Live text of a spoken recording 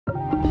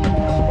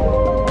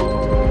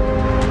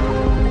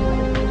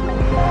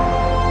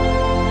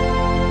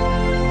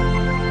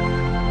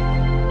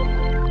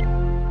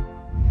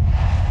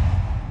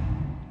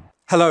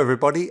Hello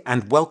everybody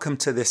and welcome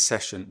to this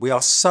session. We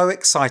are so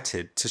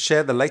excited to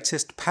share the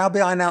latest Power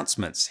BI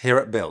announcements here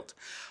at Build.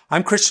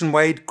 I'm Christian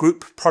Wade,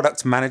 Group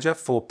Product Manager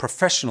for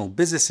Professional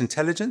Business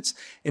Intelligence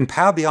in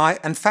Power BI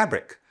and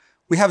Fabric.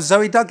 We have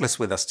Zoe Douglas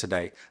with us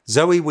today.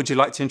 Zoe, would you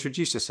like to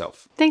introduce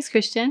yourself? Thanks,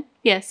 Christian.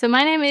 Yes, so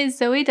my name is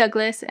Zoe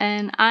Douglas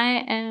and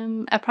I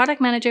am a product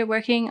manager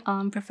working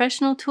on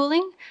professional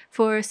tooling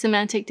for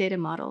semantic data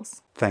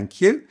models.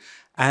 Thank you.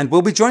 And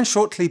we'll be joined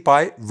shortly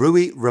by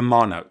Rui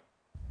Romano.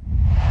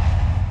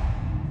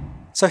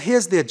 So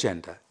here's the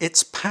agenda.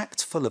 It's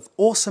packed full of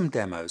awesome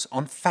demos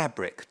on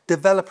Fabric,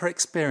 developer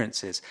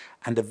experiences,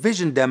 and a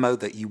vision demo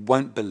that you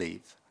won't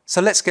believe.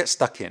 So let's get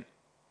stuck in.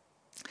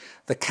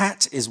 The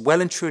cat is well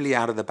and truly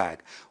out of the bag.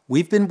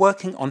 We've been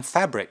working on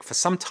Fabric for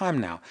some time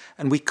now,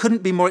 and we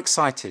couldn't be more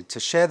excited to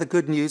share the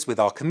good news with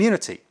our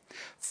community.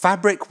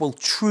 Fabric will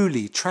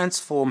truly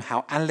transform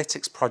how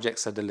analytics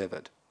projects are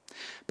delivered.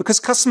 Because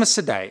customers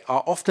today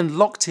are often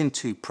locked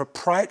into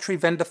proprietary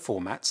vendor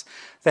formats,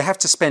 they have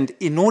to spend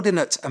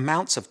inordinate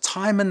amounts of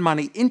time and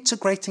money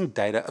integrating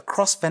data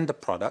across vendor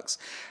products,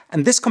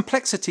 and this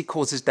complexity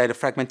causes data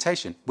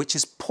fragmentation, which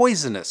is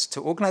poisonous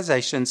to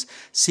organizations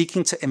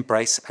seeking to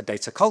embrace a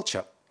data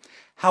culture.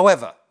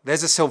 However,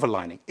 there's a silver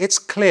lining. It's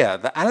clear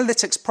that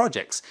analytics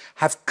projects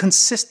have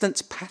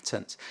consistent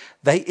patterns.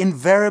 They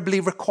invariably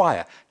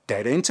require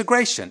data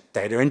integration,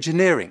 data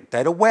engineering,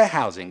 data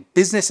warehousing,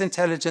 business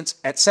intelligence,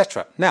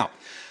 etc. Now,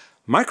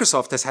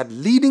 Microsoft has had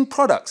leading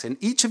products in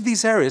each of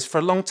these areas for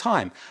a long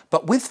time,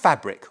 but with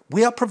Fabric,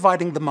 we are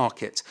providing the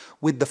market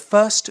with the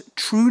first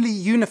truly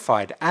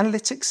unified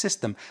analytics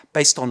system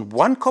based on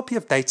one copy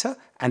of data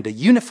and a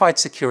unified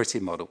security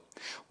model.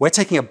 We're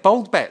taking a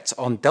bold bet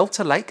on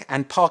Delta Lake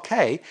and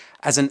Parquet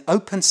as an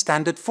open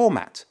standard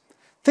format.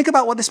 Think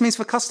about what this means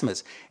for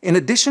customers. In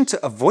addition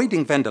to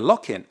avoiding vendor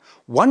lock-in,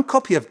 one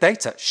copy of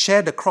data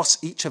shared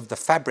across each of the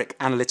Fabric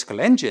analytical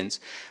engines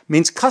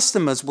means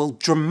customers will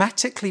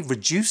dramatically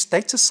reduce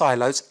data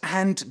silos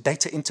and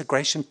data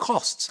integration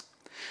costs.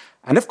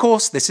 And of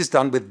course, this is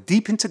done with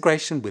deep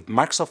integration with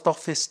Microsoft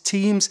Office,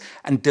 Teams,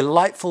 and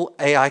delightful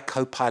AI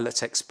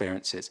Copilot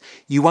experiences.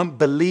 You won't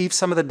believe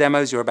some of the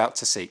demos you're about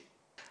to see.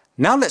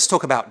 Now let's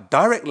talk about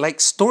Direct Lake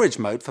storage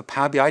mode for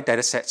Power BI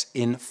datasets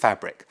in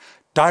Fabric.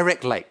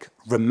 Direct Lake,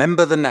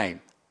 remember the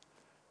name.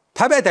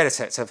 Power BI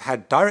datasets have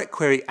had direct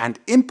query and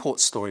import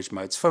storage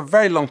modes for a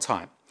very long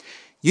time.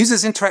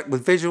 Users interact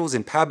with visuals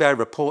in Power BI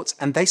reports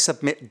and they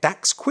submit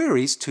DAX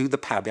queries to the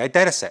Power BI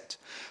dataset.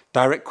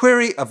 Direct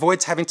query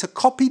avoids having to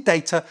copy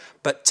data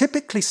but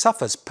typically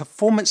suffers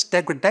performance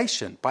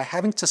degradation by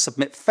having to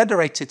submit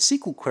federated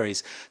SQL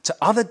queries to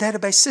other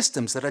database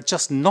systems that are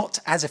just not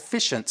as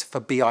efficient for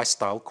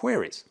BI-style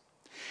queries.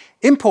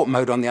 Import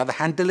mode, on the other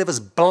hand,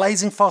 delivers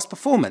blazing fast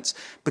performance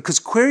because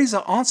queries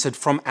are answered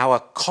from our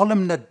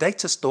columnar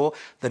data store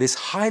that is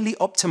highly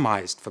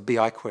optimized for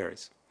BI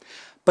queries.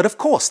 But of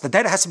course, the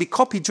data has to be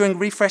copied during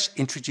refresh,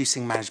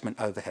 introducing management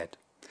overhead.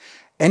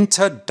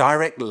 Enter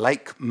Direct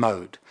Lake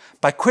mode.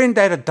 By querying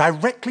data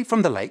directly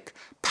from the lake,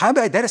 Power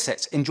BI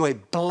datasets enjoy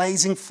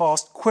blazing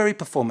fast query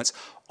performance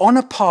on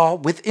a par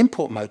with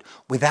import mode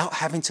without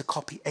having to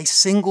copy a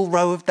single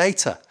row of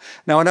data.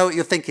 Now I know what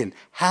you're thinking,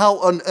 how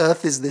on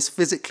earth is this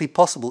physically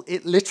possible?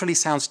 It literally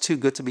sounds too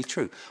good to be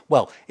true.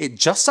 Well, it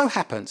just so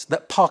happens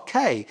that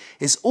Parquet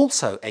is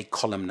also a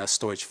columnar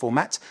storage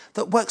format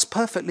that works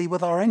perfectly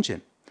with our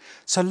engine.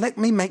 So let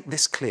me make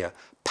this clear.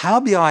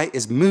 Power BI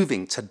is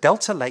moving to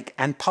Delta Lake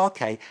and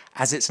Parquet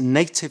as its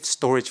native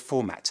storage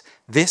format.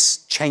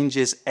 This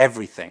changes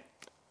everything.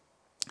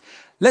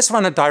 Let's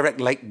run a Direct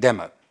Lake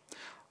demo.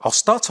 I'll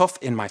start off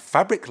in my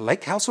Fabric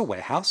Lakehouse or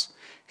Warehouse.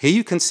 Here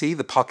you can see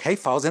the Parquet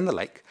files in the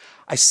lake.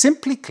 I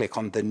simply click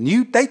on the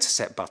New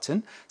Dataset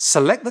button,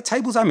 select the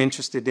tables I'm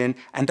interested in,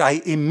 and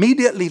I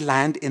immediately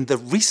land in the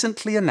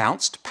recently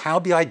announced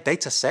Power BI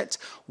Dataset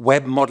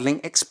web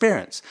modeling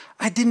experience.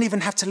 I didn't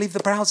even have to leave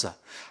the browser.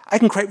 I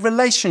can create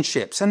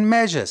relationships and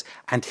measures,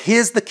 and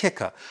here's the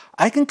kicker.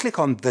 I can click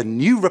on the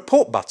New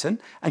Report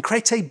button and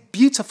create a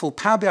beautiful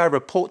Power BI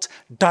report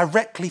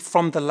directly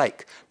from the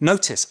lake.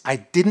 Notice I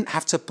didn't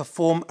have to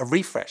perform a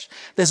refresh.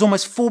 There's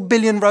almost 4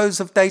 billion rows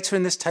of data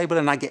in this table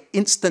and I get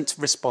instant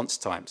response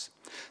times.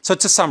 So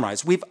to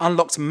summarize, we've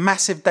unlocked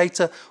massive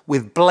data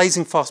with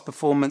blazing fast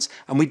performance,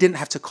 and we didn't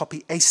have to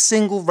copy a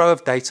single row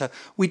of data.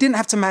 We didn't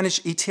have to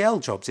manage ETL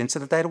jobs into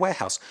the data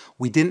warehouse.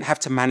 We didn't have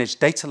to manage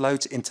data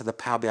loads into the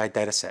Power BI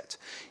dataset.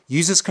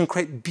 Users can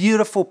create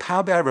beautiful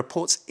Power BI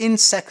reports in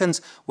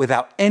seconds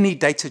without any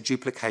data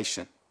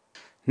duplication.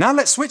 Now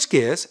let's switch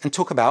gears and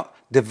talk about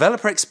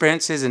developer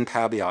experiences in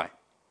Power BI.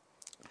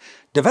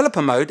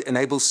 Developer mode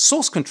enables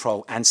source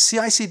control and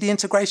CI/CD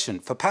integration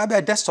for Power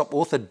BI desktop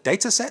authored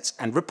datasets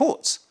and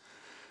reports.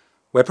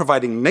 We're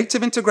providing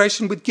native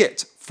integration with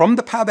Git from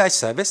the Power BI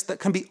service that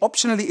can be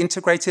optionally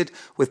integrated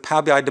with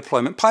Power BI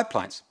deployment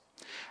pipelines.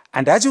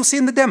 And as you'll see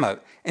in the demo,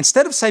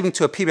 instead of saving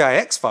to a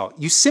PBIX file,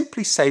 you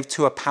simply save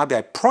to a Power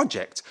BI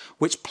project,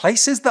 which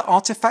places the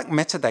artifact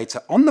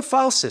metadata on the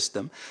file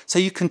system so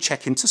you can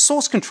check into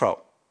source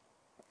control.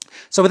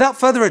 So without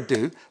further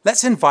ado,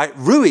 let's invite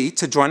Rui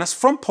to join us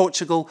from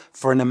Portugal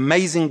for an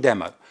amazing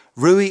demo.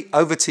 Rui,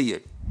 over to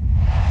you.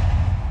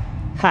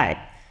 Hi,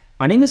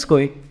 my name is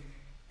Rui,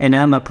 and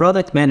I'm a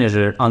product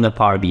manager on the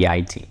Power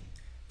BI team,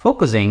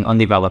 focusing on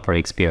developer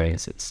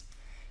experiences.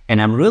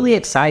 And I'm really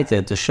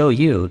excited to show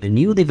you the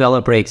new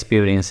developer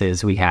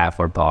experiences we have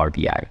for Power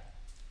BI.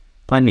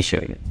 Let me show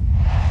you.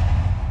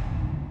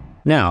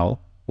 Now,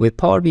 with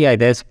Power BI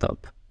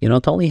Desktop, you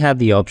not only have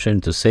the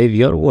option to save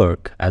your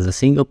work as a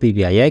single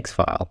PBIX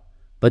file,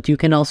 but you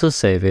can also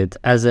save it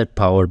as a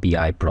Power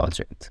BI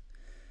project.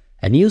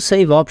 A new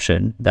save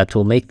option that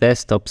will make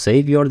Desktop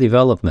save your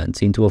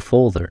developments into a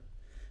folder,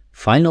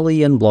 finally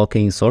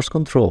unblocking source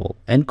control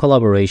and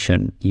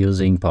collaboration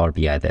using Power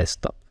BI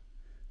Desktop.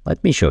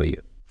 Let me show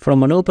you.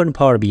 From an open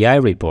Power BI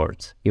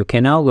report, you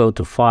can now go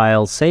to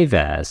File, Save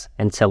As,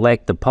 and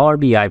select the Power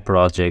BI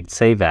project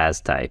Save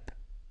As type.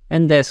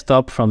 And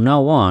Desktop from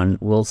now on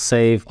will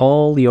save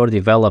all your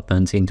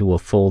developments into a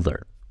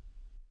folder.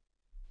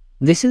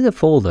 This is a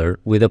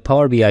folder with a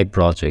Power BI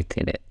project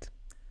in it.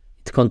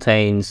 It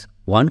contains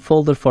one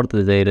folder for the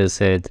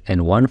dataset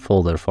and one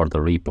folder for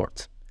the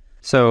report.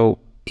 So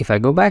if I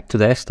go back to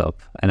Desktop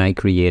and I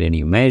create a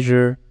new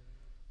measure,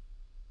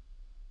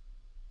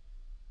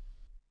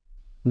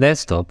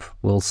 Desktop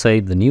will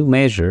save the new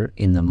measure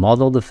in the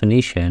model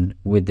definition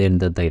within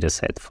the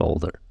dataset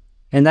folder.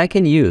 And I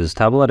can use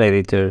Tabular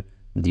Editor,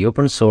 the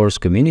open source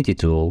community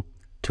tool,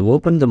 to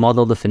open the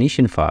model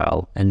definition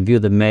file and view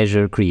the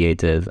measure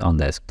created on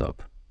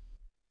Desktop.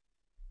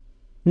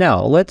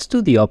 Now let's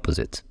do the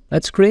opposite.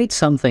 Let's create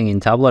something in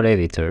Tabular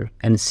Editor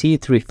and see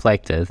it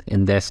reflected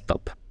in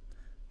Desktop.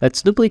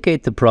 Let's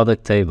duplicate the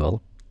product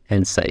table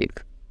and save.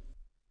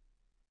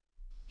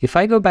 If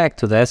I go back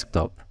to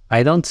Desktop,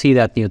 I don't see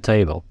that new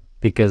table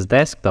because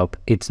Desktop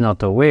it's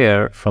not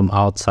aware from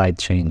outside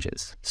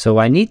changes. So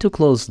I need to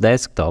close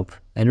Desktop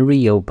and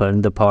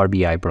reopen the Power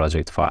BI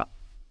project file.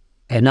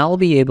 And I'll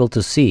be able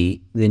to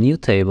see the new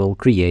table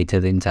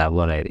created in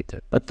Tabular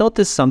Editor. But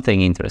notice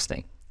something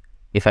interesting.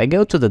 If I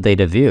go to the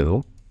data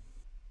view,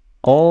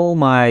 all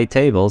my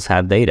tables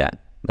have data.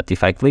 But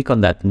if I click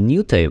on that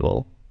new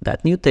table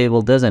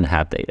doesn't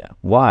have data.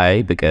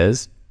 Why?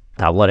 Because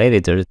Tabular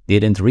Editor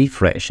didn't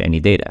refresh any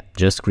data,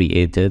 just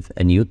created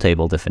a new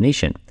table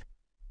definition.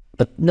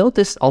 But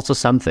notice also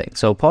something.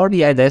 So Power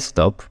BI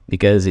Desktop,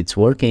 because it's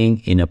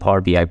working in a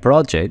Power BI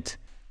project,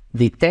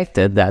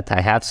 detected that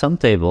I have some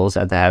tables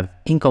that have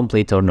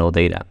incomplete or no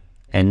data,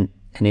 and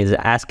is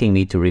asking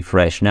me to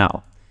refresh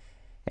now.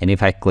 And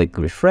if I click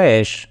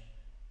refresh,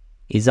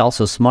 it's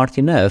also smart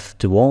enough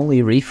to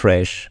only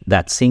refresh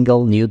that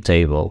single new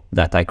table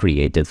that I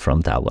created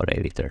from Tabular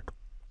Editor.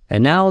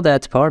 And now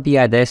that Power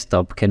BI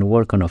Desktop can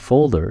work on a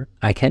folder,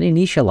 I can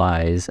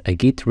initialize a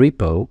Git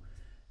repo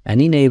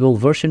and enable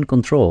version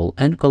control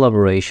and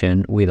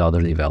collaboration with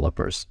other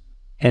developers.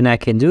 And I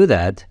can do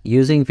that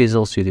using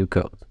Visual Studio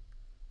Code.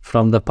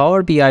 From the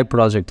Power BI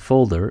project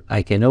folder,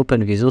 I can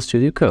open Visual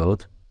Studio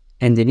Code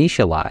and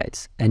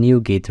initialize a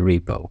new Git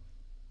repo.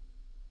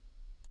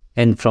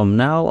 And from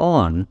now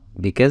on,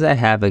 because I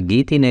have a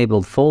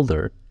Git-enabled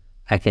folder,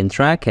 I can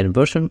track and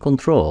version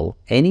control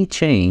any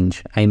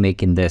change I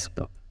make in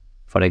Desktop.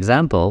 For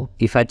example,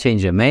 if I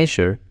change a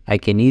measure, I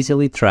can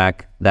easily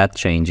track that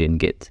change in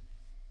Git.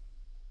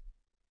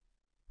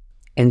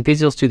 And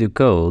Visual Studio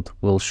Code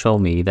will show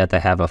me that I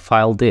have a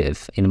file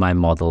diff in my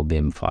model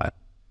BIM file.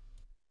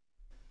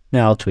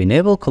 Now, to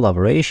enable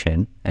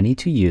collaboration, I need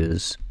to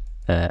use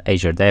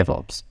Azure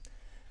DevOps.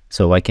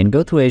 So I can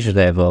go to Azure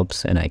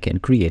DevOps and I can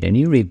create a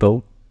new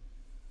repo.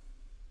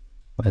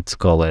 Let's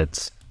call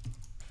it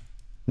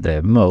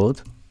dev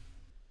mode.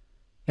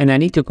 And I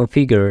need to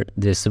configure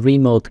this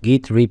remote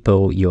Git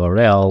repo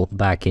URL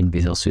back in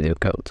Visual Studio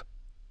Code.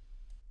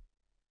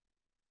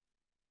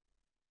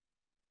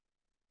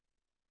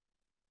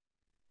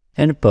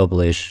 And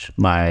publish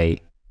my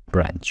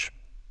branch.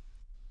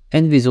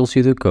 And Visual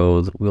Studio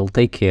Code will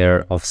take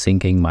care of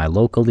syncing my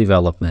local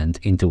development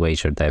into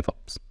Azure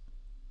DevOps.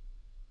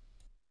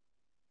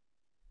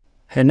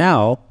 And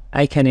now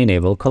I can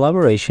enable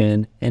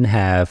collaboration and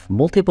have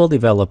multiple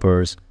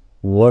developers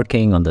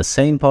working on the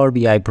same Power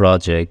BI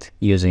project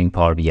using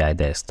Power BI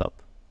Desktop.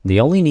 They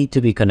only need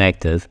to be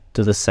connected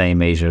to the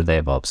same Azure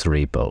DevOps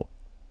repo.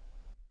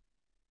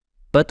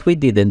 But we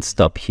didn't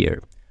stop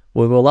here.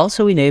 We will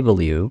also enable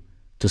you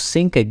to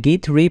sync a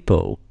Git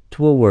repo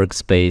to a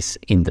workspace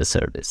in the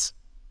service.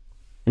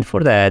 And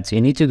for that, you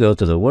need to go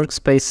to the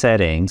workspace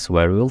settings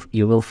where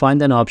you will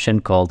find an option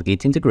called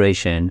Git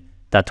integration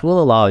that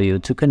will allow you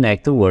to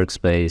connect the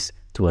workspace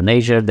to an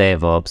Azure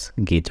DevOps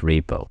Git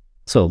repo.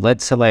 So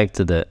let's select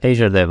the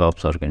Azure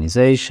DevOps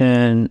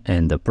organization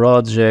and the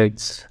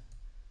projects,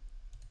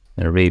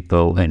 the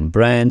repo and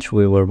branch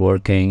we were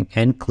working,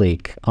 and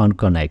click on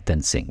Connect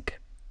and Sync.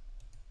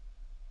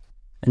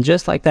 And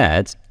just like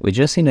that, we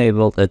just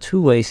enabled a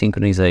two-way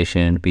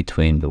synchronization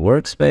between the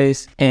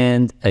workspace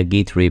and a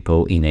Git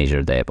repo in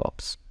Azure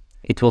DevOps.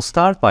 It will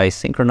start by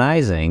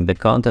synchronizing the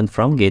content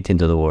from Git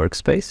into the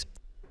workspace,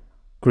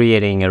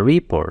 creating a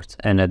report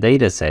and a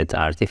dataset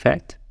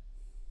artifact,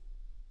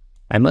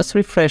 I must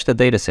refresh the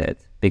dataset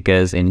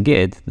because in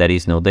Git there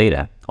is no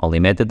data, only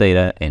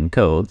metadata and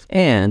code,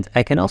 and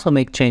I can also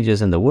make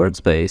changes in the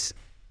workspace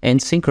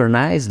and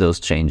synchronize those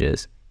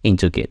changes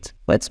into Git.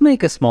 Let's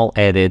make a small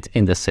edit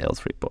in the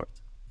sales report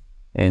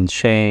and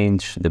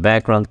change the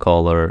background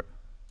color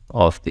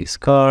of this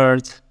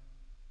card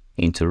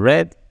into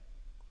red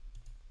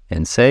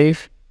and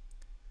save.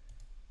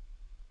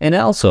 And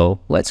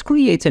also, let's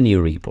create a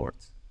new report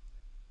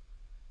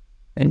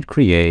and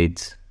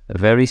create a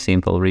very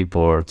simple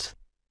report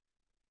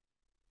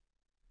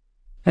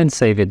and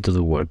save it to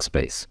the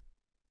workspace.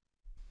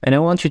 And I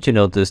want you to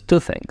notice two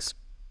things.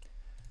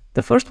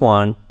 The first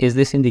one is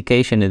this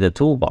indication in the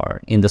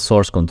toolbar in the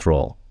source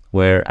control,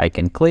 where I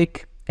can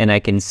click and I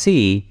can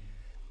see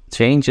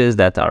changes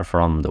that are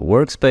from the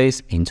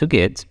workspace into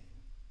Git.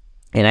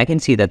 And I can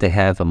see that I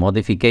have a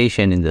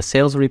modification in the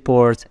sales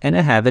report and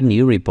I have a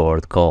new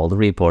report called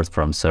Report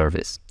from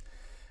Service.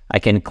 I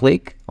can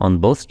click on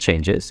both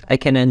changes. I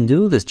can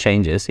undo these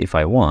changes if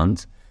I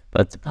want,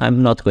 but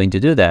I'm not going to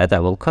do that. I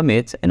will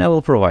commit and I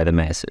will provide a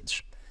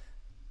message.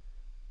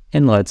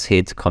 And let's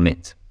hit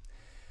commit.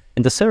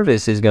 And the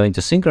service is going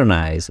to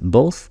synchronize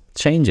both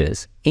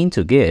changes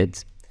into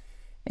Git.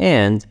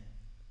 And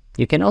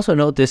you can also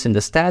notice in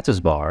the status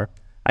bar,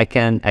 I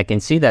can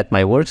see that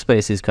my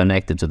workspace is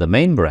connected to the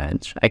main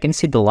branch. I can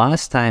see the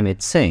last time it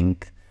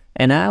synced,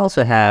 and I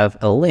also have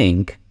a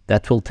link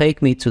that will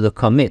take me to the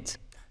commit.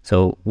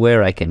 So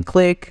where I can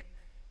click,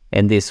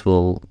 and this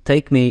will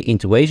take me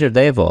into Azure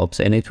DevOps,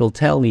 and it will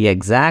tell me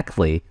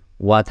exactly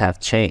what have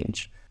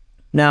changed.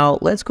 Now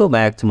let's go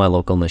back to my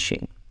local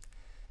machine.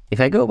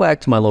 If I go back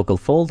to my local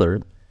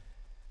folder,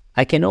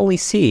 I can only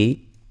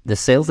see the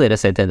sales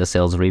dataset and the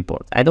sales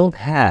report. I don't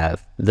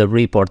have the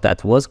report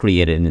that was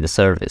created in the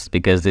service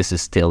because this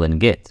is still in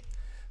Git.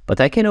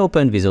 But I can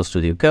open Visual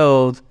Studio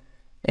Code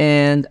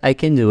and I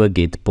can do a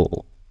Git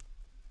pull.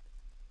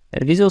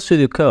 And Visual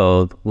Studio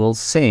Code will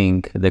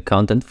sync the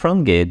content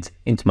from Git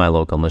into my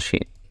local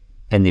machine.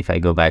 And if I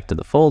go back to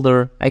the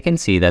folder, I can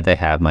see that I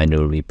have my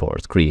new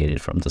report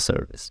created from the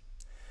service.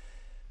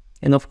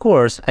 And of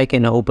course, I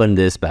can open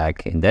this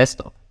back in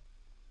desktop.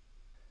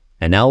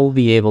 And I will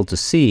be able to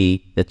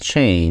see the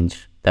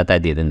change that I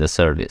did in the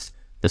service,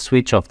 the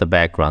switch of the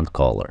background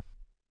color.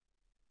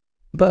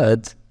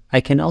 But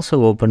I can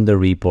also open the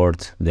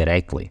report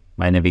directly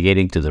by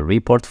navigating to the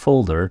report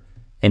folder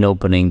and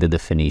opening the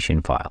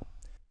definition file.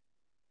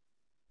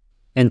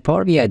 And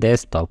Power BI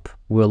Desktop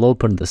will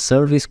open the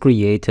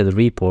service-created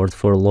report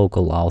for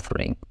local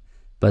authoring,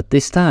 but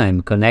this time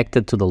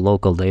connected to the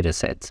local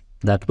dataset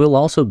that will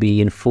also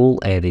be in full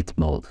edit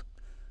mode,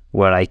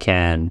 where I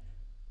can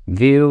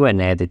view and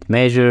edit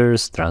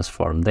measures,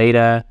 transform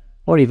data,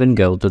 or even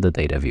go to the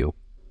data view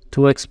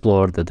to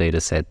explore the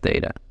dataset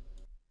data.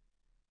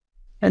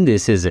 And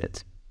this is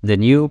it, the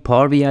new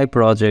Power BI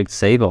project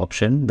save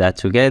option that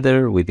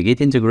together with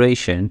Git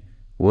integration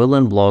will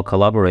unblock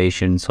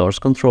collaboration, source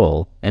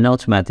control, and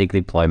automatic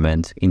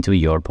deployment into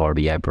your Power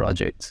BI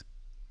projects.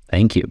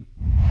 Thank you.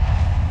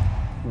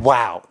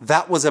 Wow,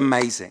 that was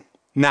amazing.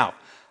 Now,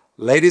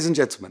 ladies and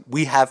gentlemen,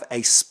 we have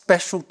a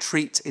special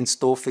treat in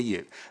store for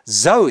you.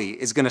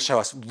 Zoe is going to show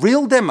us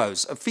real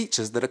demos of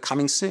features that are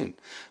coming soon.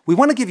 We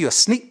want to give you a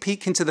sneak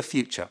peek into the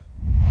future.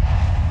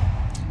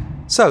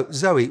 So,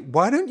 Zoe,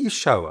 why don't you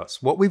show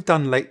us what we've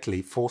done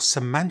lately for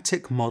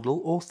semantic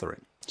model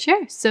authoring?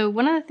 Sure. So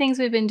one of the things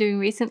we've been doing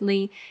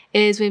recently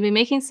is we've been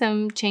making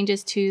some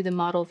changes to the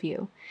model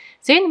view.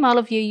 So in the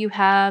model view, you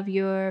have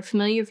your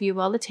familiar view of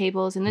all the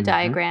tables in the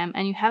diagram,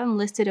 and you have them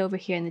listed over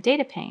here in the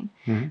data pane.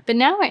 But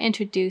now we're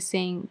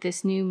introducing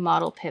this new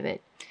model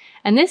pivot.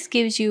 And this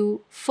gives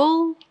you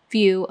full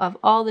view of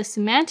all the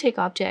semantic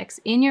objects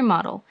in your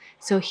model.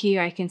 So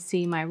here I can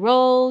see my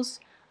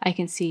roles, I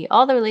can see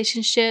all the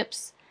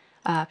relationships,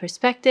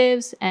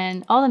 perspectives,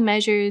 and all the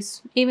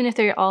measures, even if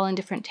they're all in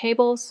different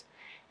tables.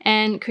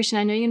 And Christian,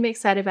 I know you're going to be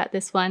excited about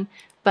this one,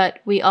 but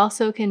we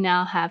also can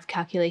now have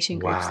calculation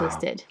groups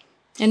listed.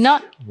 And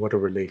what a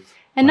relief.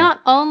 And not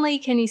only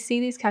can you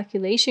see these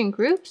calculation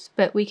groups,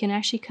 but we can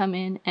actually come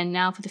in and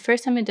now for the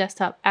first time in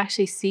desktop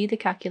actually see the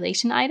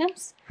calculation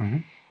items.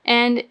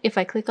 And if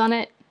I click on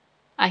it,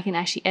 I can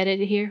actually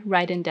edit it here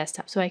right in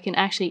desktop. So I can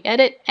actually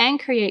edit and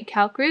create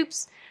calc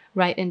groups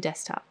right in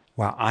desktop.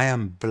 Wow, I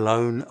am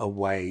blown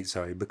away,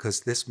 Zoe,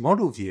 because this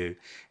model view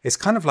is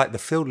kind of like the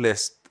field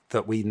list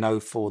that we know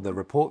for the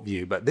report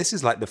view, but this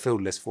is like the field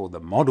list for the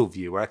model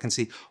view, where I can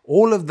see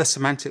all of the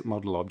semantic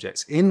model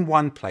objects in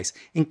one place,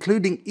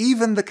 including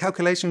even the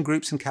calculation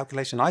groups and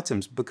calculation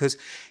items, because,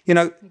 you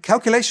know,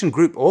 calculation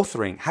group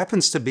authoring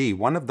happens to be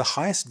one of the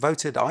highest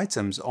voted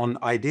items on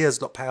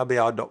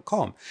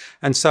ideas.powerbi.com.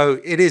 And so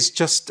it is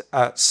just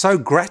so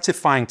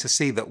gratifying to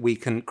see that we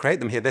can create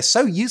them here. They're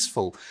so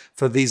useful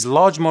for these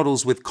large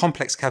models with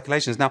complex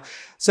calculations. Now,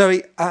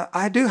 Zoe,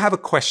 I do have a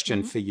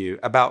question for you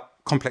about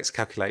complex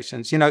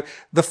calculations. You know,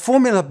 the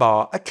formula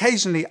bar,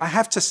 occasionally, I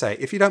have to say,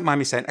 if you don't mind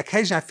me saying,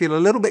 occasionally I feel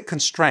a little bit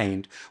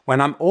constrained when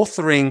I'm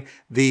authoring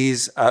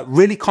these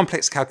really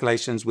complex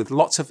calculations with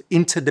lots of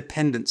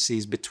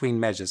interdependencies between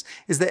measures.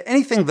 Is there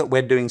anything that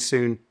we're doing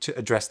soon to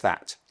address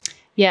that?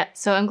 Yeah,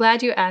 so I'm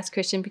glad you asked,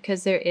 Christian,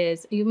 because there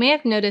is. You may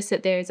have noticed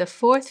that there's a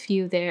fourth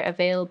view there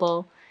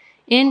available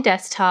in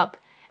desktop,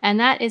 and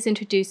that is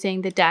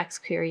introducing the DAX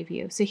query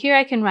view. So here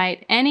I can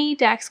write any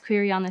DAX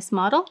query on this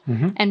model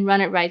and run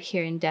it right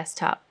here in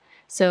desktop.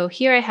 So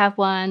here I have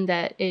one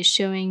that is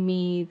showing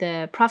me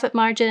the profit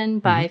margin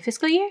by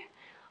fiscal year.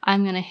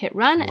 I'm going to hit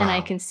run and I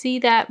can see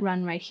that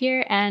run right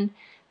here. And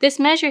this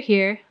measure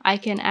here, I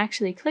can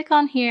actually click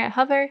on here,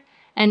 hover,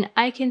 and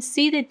I can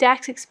see the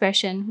DAX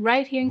expression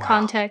right here in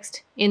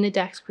context in the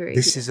DAX query.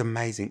 This is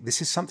amazing.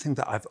 This is something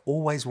that I've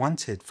always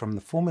wanted from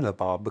the formula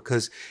bar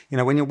because, you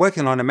know, when you're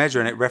working on a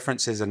measure and it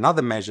references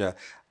another measure,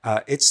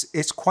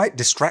 it's quite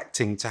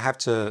distracting to have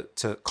to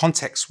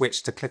context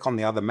switch to click on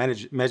the other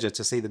measure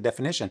to see the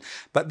definition.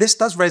 But this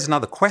does raise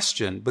another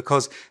question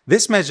because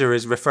this measure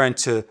is referring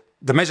to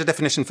the measure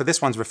definition for this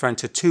one's referring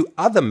to two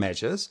other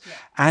measures. Yeah.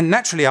 And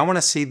naturally, I want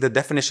to see the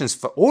definitions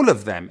for all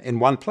of them in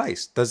one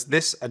place. Does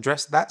this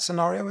address that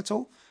scenario at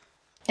all?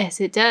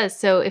 Yes, it does.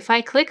 So if I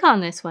click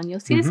on this one,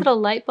 you'll see this little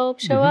light bulb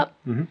show up.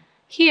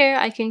 Here,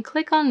 I can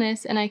click on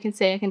this and I can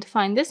say I can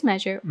define this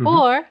measure,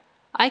 or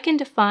I can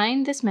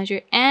define this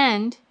measure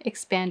and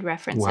expand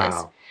references.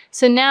 Wow.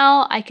 So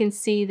now I can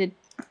see the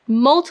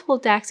multiple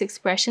DAX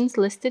expressions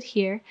listed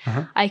here.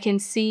 I can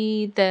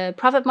see the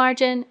profit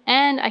margin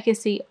and I can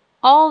see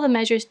all the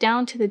measures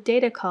down to the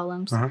data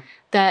columns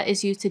that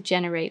is used to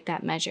generate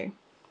that measure.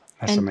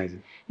 That's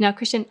amazing. Now,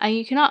 Christian,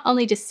 you can not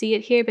only just see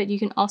it here, but you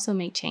can also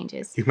make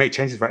changes. You can make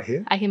changes right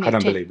here? I can make I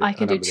don't believe it. I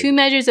can do two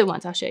measures at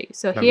once. I'll show you.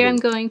 So here I'm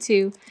going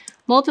to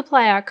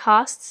multiply our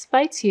costs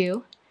by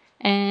 2,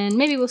 and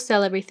maybe we'll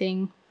sell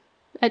everything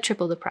at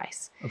triple the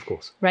price. Of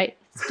course. Right?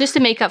 Just to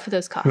make up for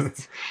those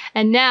costs.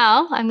 And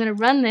now I'm going to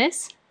run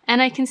this,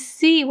 and I can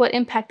see what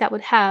impact that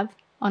would have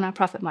on our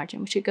profit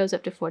margin, which it goes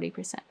up to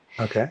 40%.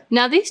 Okay.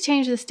 Now these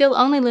changes are still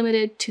only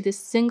limited to this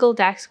single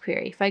DAX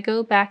query. If I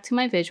go back to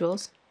my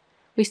visuals,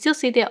 we still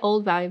see the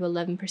old value of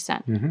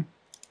 11%.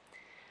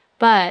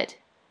 But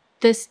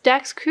this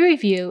DAX query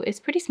view is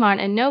pretty smart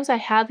and knows I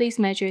have these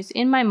measures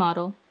in my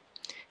model.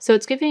 So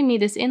it's giving me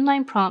this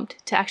inline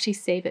prompt to actually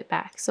save it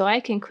back. So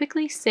I can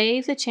quickly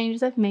save the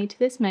changes I've made to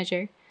this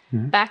measure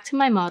back to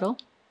my model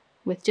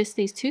with just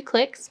these 2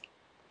 clicks.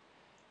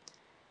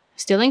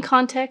 Still in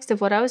context of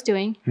what I was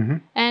doing.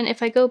 And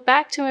if I go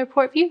back to my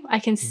report view, I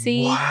can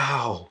see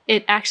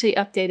it actually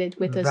updated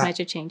with those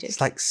measure changes.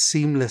 It's like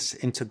seamless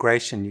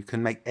integration. You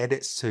can make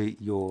edits to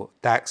your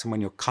DAX, and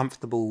when you're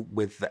comfortable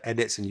with the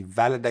edits and you've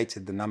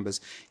validated the numbers,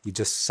 you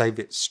just save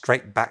it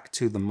straight back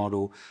to the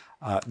model.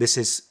 This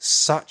is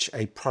such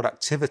a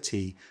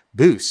productivity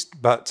boost,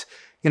 but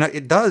you know,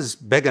 it does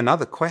beg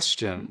another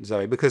question,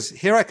 Zoe, because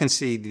here I can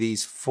see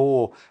these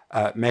 4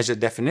 measure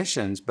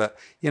definitions, but,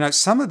 you know,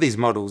 some of these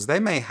models, they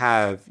may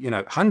have, you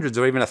know, hundreds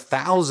or even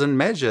 1,000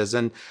 measures.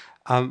 And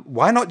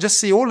why not just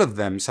see all of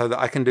them so that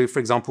I can do, for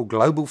example,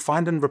 global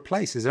find and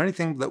replace? Is there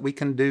anything that we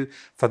can do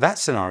for that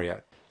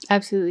scenario?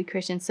 Absolutely,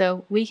 Christian.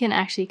 So we can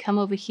actually come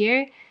over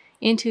here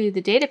into the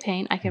data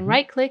pane. I can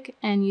right click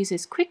and use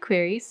this quick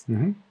queries,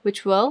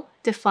 which will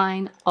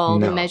define all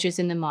the measures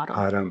in the model.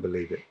 I don't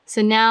believe it.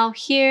 So now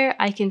here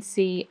I can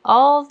see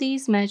all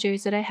these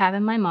measures that I have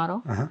in my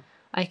model.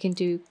 I can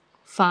do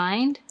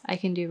find, I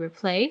can do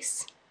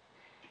replace,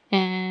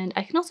 and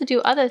I can also do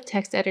other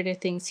text editor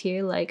things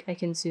here, like I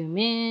can zoom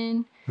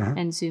in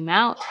and zoom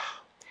out.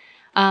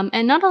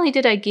 And not only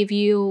did I give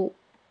you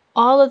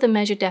all of the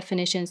measure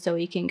definitions so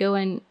you can go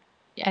and,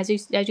 as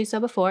you saw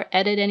before,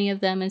 edit any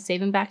of them and save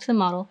them back to the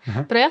model.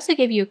 But I also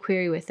gave you a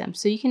query with them.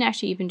 So you can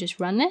actually even just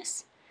run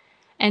this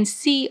and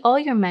see all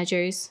your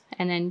measures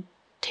and then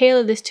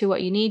tailor this to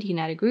what you need. You can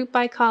add a group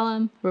by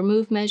column,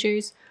 remove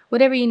measures,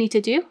 whatever you need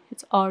to do,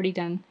 it's already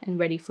done and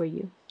ready for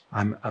you.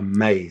 I'm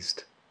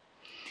amazed.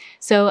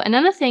 So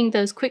another thing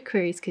those quick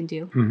queries can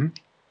do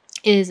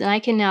is I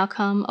can now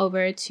come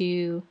over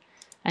to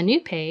a new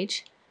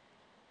page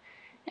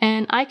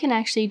and I can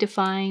actually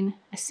define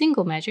a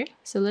single measure.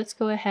 So let's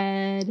go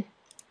ahead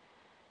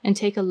and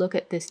take a look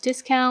at this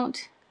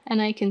discount.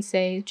 And I can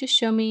say, just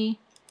show me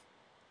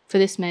for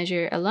this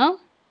measure alone.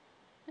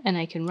 And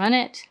I can run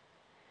it.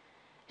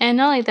 And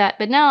not only that,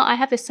 but now I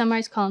have the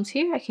summarized columns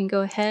here. I can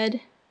go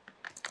ahead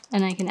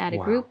and I can add a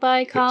group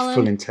by column.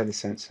 Full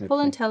IntelliSense. Full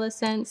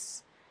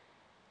IntelliSense.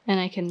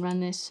 And I can run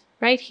this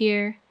right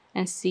here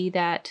and see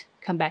that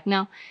come back.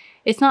 Now,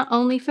 it's not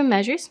only for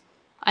measures.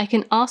 I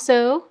can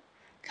also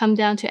come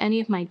down to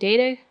any of my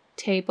data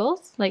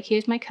tables, like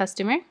here's my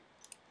customer.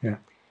 Yeah.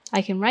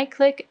 I can right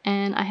click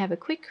and I have a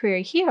quick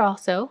query here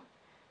also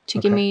to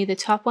give me the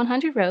top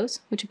 100 rows,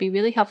 which would be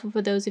really helpful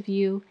for those of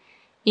you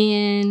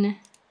in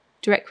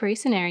direct query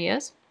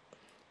scenarios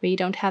where you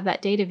don't have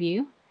that data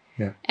view.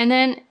 Yeah. And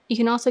then you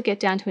can also get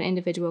down to an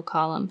individual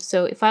column.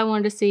 So if I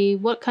wanted to see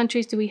what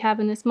countries do we have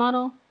in this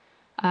model,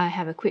 I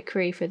have a quick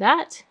query for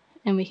that.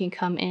 and we can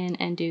come in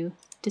and do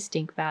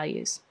distinct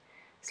values.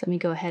 So let me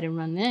go ahead and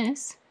run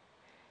this.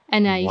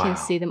 And now you can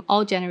see them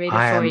all generated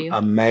for you. I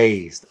am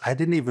amazed. I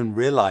didn't even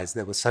realize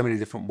there were so many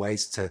different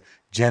ways to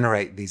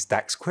generate these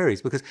DAX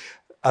queries, because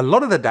a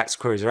lot of the DAX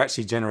queries are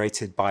actually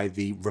generated by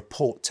the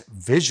report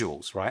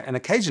visuals, right? And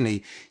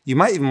occasionally you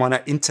might even want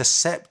to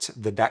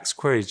intercept the DAX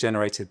queries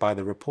generated by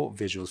the report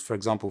visuals, for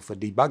example, for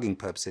debugging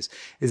purposes.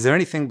 Is there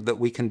anything that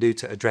we can do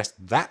to address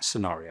that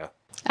scenario?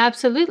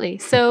 Absolutely.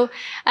 So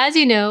as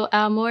you know,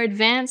 our more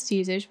advanced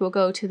users will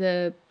go to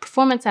the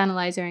performance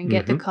analyzer and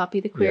get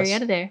copy the query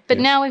out of there. But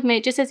now we've made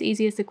it just as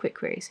easy as the quick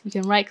queries. You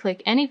can right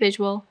click any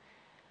visual,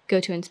 go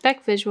to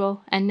inspect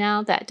visual, and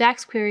now that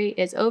DAX query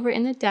is over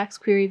in the DAX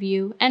query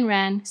view and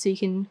ran, so you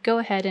can go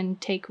ahead and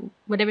take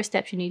whatever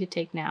steps you need to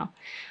take now.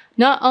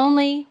 Not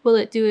only will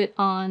it do it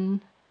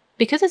on,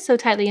 because it's so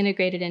tightly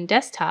integrated in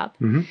desktop,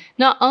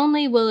 not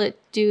only will it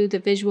do the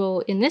visual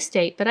in this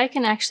state, but I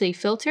can actually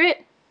filter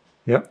it.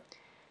 Yep.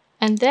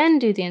 And then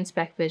do the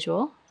inspect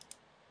visual.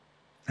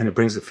 And it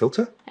brings the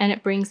filter? And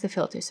it brings the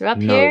filter. So up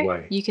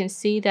here, you can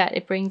see that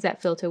it brings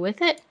that filter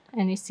with it,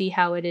 and you see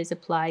how it is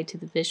applied to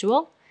the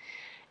visual.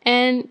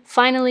 And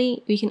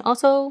finally, we can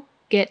also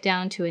get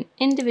down to an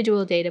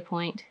individual data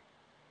point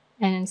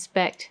and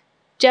inspect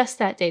just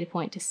that data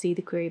point to see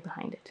the query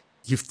behind it.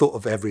 You've thought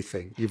of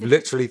everything. You've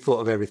literally thought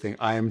of everything.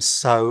 I am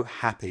so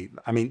happy.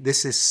 I mean,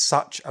 this is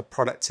such a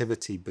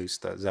productivity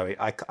booster, Zoe.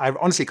 I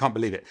honestly can't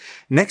believe it.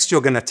 Next, you're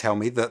going to tell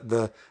me that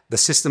the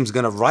system's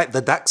going to write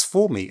the DAX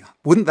for me.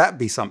 Wouldn't that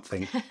be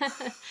something?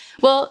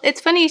 Well, it's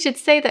funny you should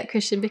say that,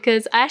 Christian,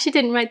 because I actually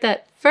didn't write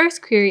that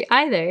first query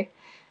either.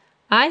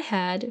 I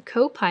had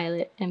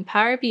Copilot and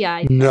Power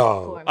BI.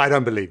 No, I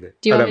don't believe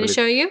it. Do you want me to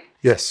show you?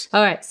 Yes.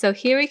 All right. So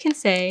here we can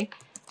say,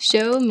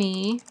 show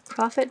me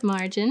profit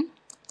margin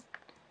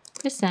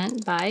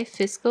 % by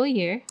fiscal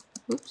year.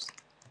 Oops.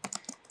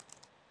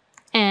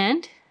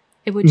 And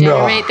it would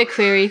generate the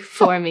query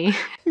for me.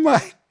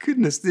 My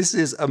goodness, this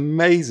is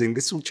amazing.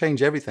 This will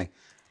change everything.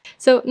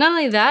 So not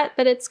only that,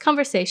 but it's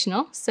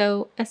conversational.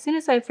 So as soon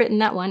as I've written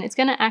that one, it's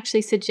going to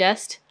actually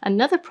suggest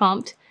another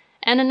prompt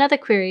and another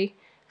query,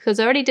 because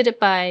I already did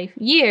it by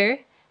year.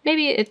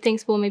 Maybe it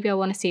thinks, well, maybe I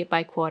want to see it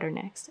by quarter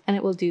next, and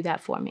it will do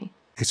that for me.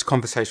 It's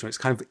conversational. It's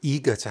kind of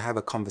eager to have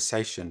a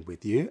conversation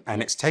with you.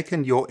 And it's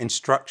taken your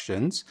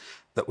instructions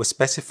that were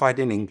specified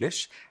in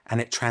English and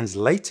it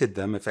translated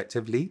them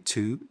effectively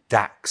to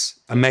DAX.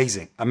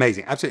 Amazing,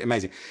 amazing, absolutely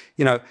amazing.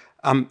 You know,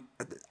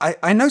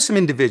 I know some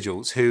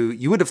individuals who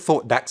you would have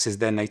thought DAX is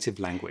their native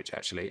language,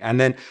 actually. And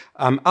then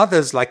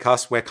others like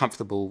us, we're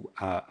comfortable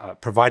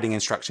providing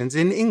instructions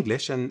in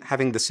English and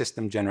having the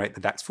system generate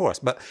the DAX for us.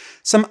 But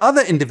some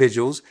other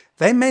individuals,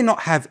 they may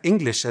not have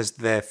English as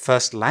their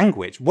first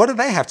language. What do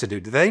they have to do?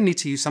 Do they need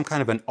to use some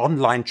kind of an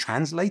online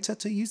translator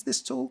to use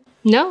this tool?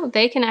 No,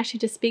 they can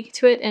actually just speak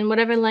to it in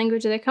whatever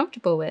language they're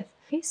comfortable with.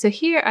 Okay, so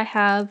here I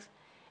have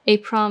a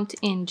prompt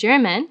in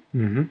German.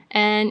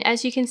 And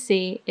as you can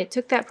see, it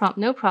took that prompt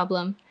no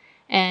problem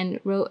and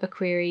wrote a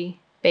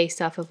query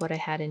based off of what I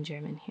had in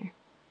German here.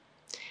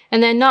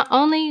 And then not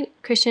only,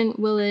 Christian,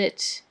 will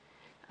it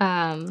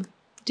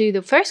do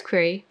the first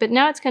query, but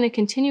now it's going to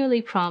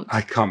continually prompt.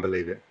 I can't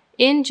believe it.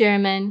 In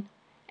German.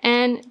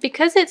 And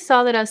because it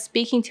saw that I was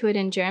speaking to it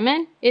in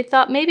German, it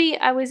thought maybe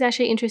I was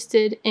actually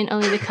interested in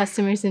only the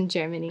customers in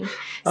Germany.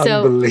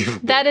 So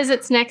that is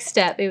its next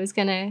step. It's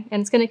going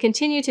to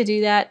continue to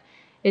do that.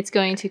 It's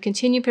going to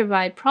continue to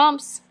provide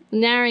prompts,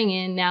 narrowing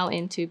in now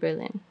into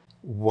Berlin.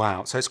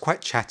 Wow. So it's quite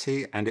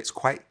chatty and it's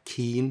quite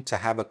keen to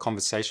have a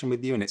conversation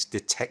with you, and it's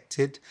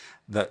detected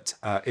that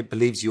it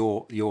believes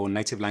your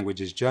native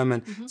language is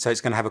German. So it's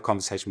going to have a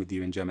conversation with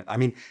you in German. I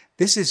mean,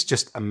 this is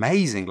just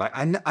amazing. Like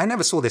I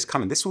never saw this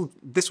coming. This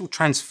will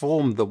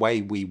transform the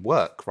way we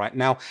work right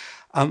now.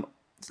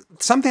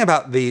 Something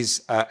about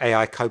these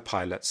AI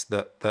co-pilots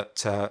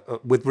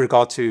that with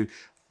regard to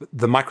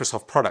the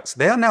Microsoft products,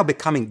 they are now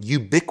becoming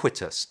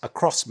ubiquitous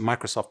across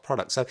Microsoft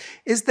products. So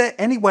is there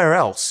anywhere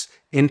else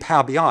in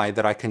Power BI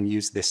that I can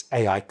use this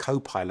AI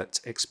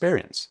Copilot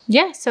experience?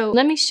 Yeah, so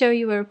let me show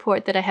you a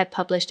report that I had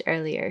published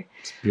earlier.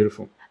 It's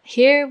beautiful.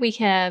 Here we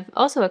have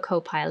also a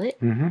Copilot.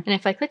 And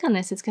if I click on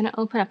this, it's going to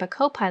open up a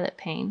Copilot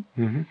pane.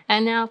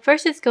 And now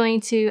first it's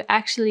going to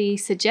actually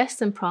suggest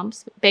some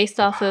prompts based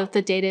off of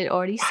the data it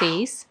already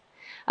sees.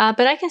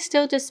 But I can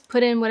still just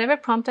put in whatever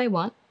prompt I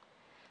want.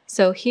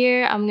 So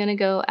here I'm going to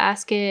go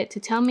ask it to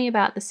tell me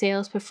about the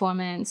sales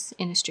performance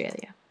in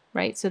Australia,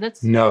 right? So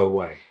that's... No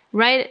way.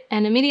 Right,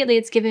 and immediately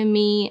it's given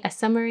me a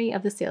summary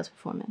of the sales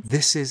performance.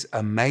 This is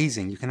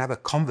amazing. You can have a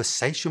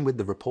conversation with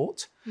the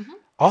report.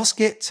 Ask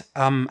it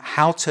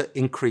how to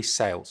increase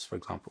sales, for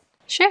example.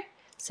 Sure.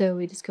 So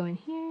we just go in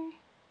here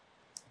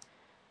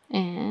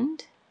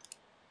and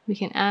we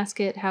can ask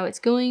it how it's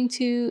going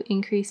to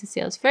increase the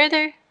sales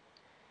further.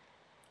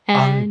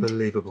 And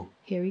unbelievable.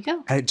 Here we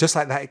go. And just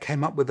like that, it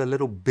came up with a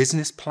little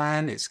business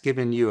plan. It's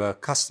given you a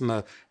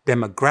customer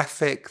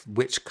demographic,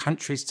 which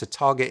countries to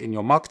target in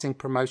your marketing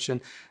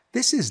promotion.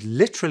 This is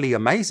literally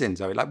amazing,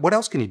 Zoe. Like, what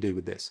else can you do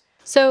with this?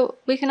 So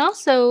we can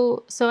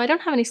also, so I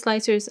don't have any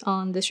slicers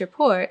on this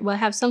report. Well, I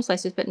have some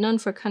slicers, but none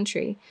for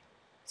country.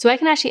 So I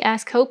can actually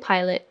ask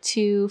Copilot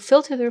to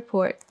filter the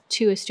report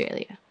to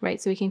Australia,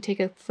 right? So we can take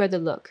a further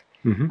look.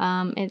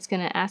 It's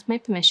going to ask my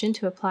permission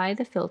to apply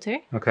the filter.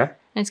 Okay.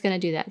 And it's going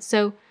to do that.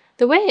 So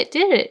the way it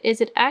did it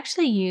is it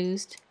actually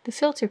used the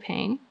filter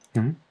pane.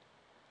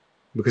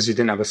 Because you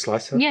didn't have a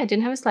slicer? Yeah, it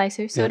didn't have a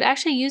slicer. So it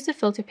actually used the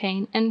filter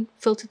pane and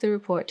filtered the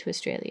report to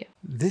Australia.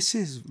 This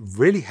is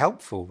really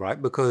helpful, right?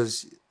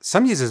 Because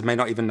some users may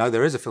not even know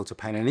there is a filter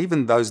pane, and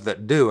even those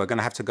that do are going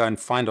to have to go and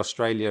find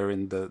Australia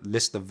in the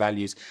list of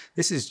values.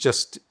 This is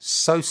just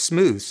so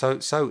smooth,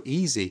 so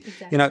easy.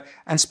 Exactly. You know,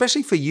 and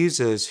especially for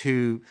users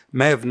who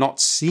may have not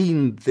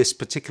seen this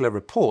particular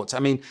report. I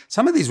mean,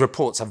 some of these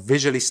reports are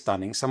visually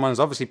stunning. Someone has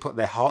obviously put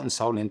their heart and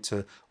soul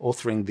into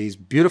authoring these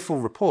beautiful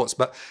reports,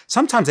 but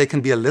sometimes they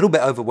can be a little bit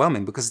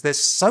overwhelming because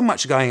there's so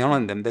much going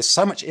on in them. There's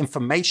so much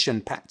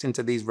information packed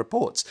into these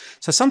reports.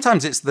 So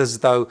sometimes it's as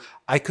though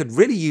I could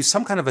really use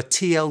some kind of a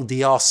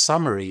TLDR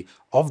summary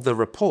of the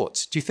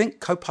report. Do you think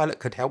Copilot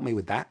could help me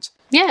with that?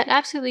 Yeah, it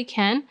absolutely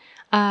can.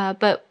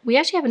 But we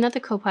actually have another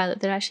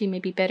Copilot that actually may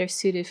be better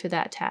suited for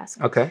that task.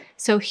 Okay.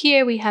 So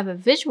here we have a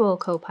visual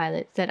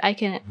Copilot that I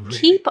can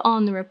keep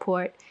on the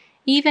report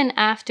even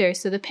after.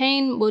 So the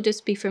pane will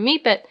just be for me,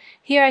 but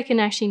here I can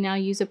actually now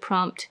use a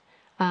prompt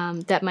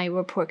that my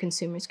report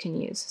consumers can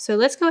use. So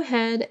let's go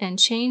ahead and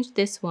change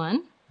this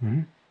one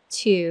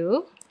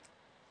to,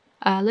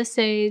 let's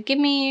say, give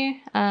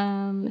me,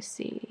 let's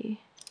see,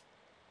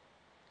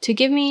 to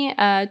give me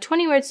a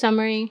 20-word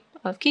summary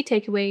of key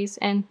takeaways,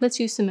 and let's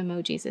use some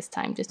emojis this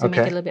time just to make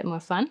it a little bit more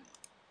fun.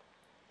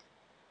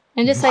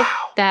 And just like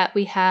that,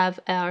 we have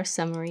our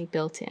summary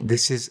built in.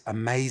 This is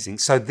amazing.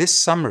 So this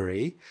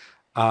summary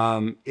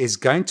is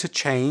going to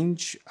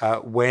change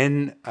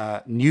when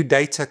new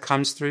data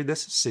comes through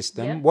this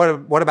system.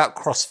 Yep. What about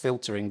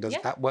cross-filtering? Does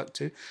that work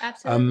too?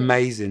 Absolutely.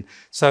 Amazing.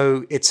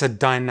 So it's a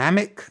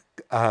dynamic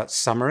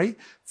summary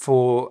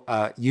for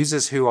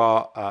users who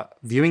are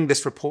viewing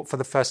this report for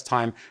the first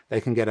time.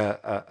 They can get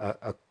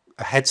a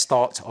head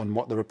start on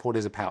what the report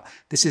is about.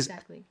 This is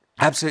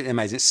absolutely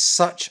amazing. It's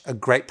such a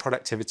great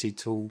productivity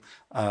tool,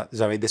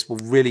 Zoe. This will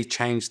really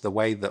change the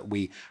way that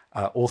we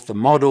author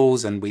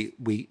models and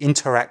we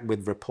interact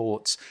with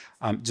reports.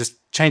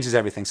 Just changes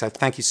everything. So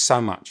thank you so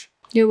much.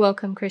 You're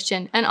welcome,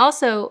 Christian. And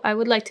also, I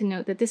would like to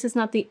note that this is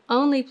not the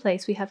only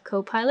place we have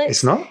Copilots.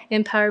 It's not?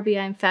 In Power BI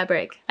and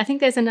Fabric. I think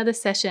there's another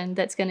session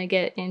that's going to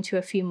get into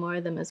a few more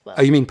of them as well.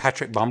 Oh, you mean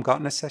Patrick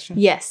Baumgartner's session?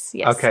 Yes,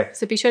 yes. Okay.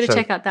 So be sure to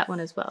check out that one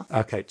as well.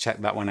 Okay, check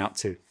that one out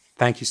too.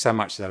 Thank you so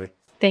much, Zoe.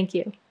 Thank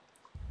you.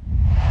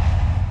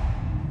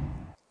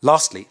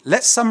 Lastly,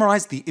 let's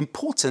summarize the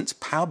important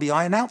Power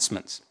BI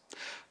announcements.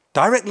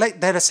 Direct Lake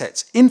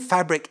Datasets in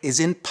Fabric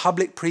is in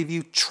public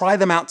preview. Try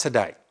them out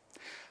today.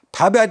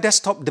 Power BI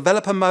Desktop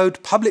Developer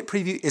Mode public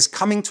preview is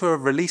coming to a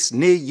release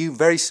near you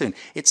very soon.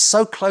 It's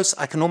so close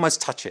I can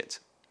almost touch it.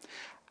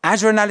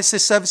 Azure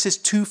Analysis Services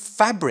to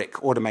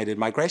Fabric automated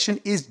migration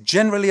is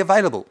generally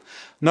available.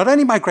 Not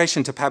only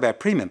migration to Power BI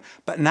Premium,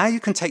 but now you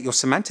can take your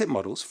semantic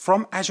models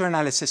from Azure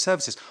Analysis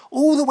Services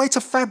all the way to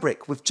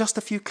Fabric with just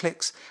a few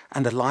clicks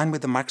and align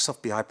with the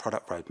Microsoft BI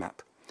product roadmap.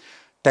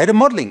 Data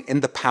modeling in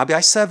the Power BI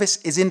service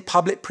is in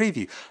public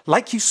preview.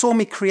 Like you saw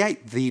me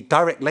create the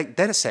Direct Lake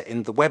dataset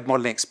in the web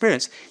modeling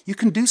experience, you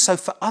can do so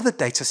for other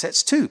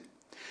datasets too.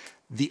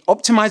 The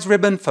optimized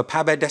ribbon for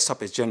Power BI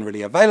Desktop is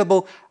generally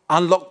available.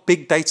 Unlock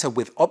big data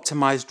with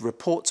optimized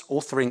report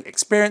authoring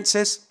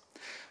experiences.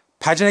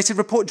 Paginated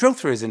report drill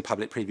through is in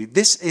public preview.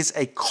 This is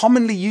a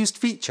commonly used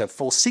feature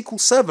for SQL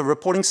Server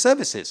reporting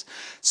services,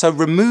 so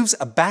removes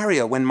a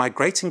barrier when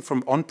migrating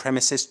from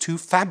on-premises to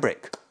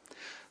Fabric.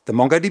 The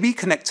MongoDB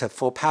connector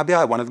for Power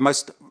BI, one of the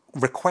most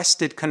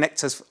requested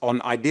connectors on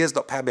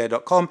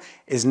ideas.powerbi.com,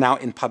 is now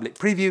in public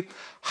preview.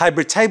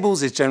 Hybrid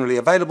tables is generally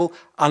available.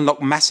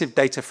 Unlock massive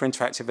data for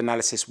interactive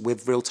analysis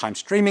with real-time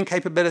streaming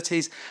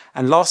capabilities.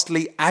 And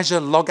lastly,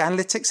 Azure Log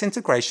Analytics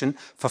integration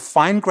for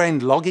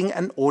fine-grained logging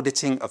and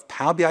auditing of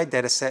Power BI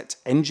dataset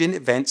engine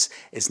events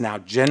is now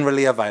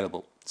generally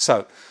available.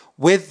 So,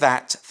 with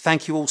that,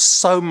 thank you all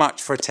so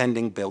much for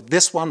attending Build.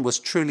 This one was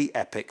truly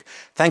epic.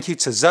 Thank you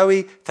to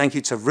Zoe, thank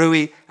you to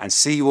Rui, and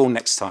see you all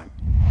next time.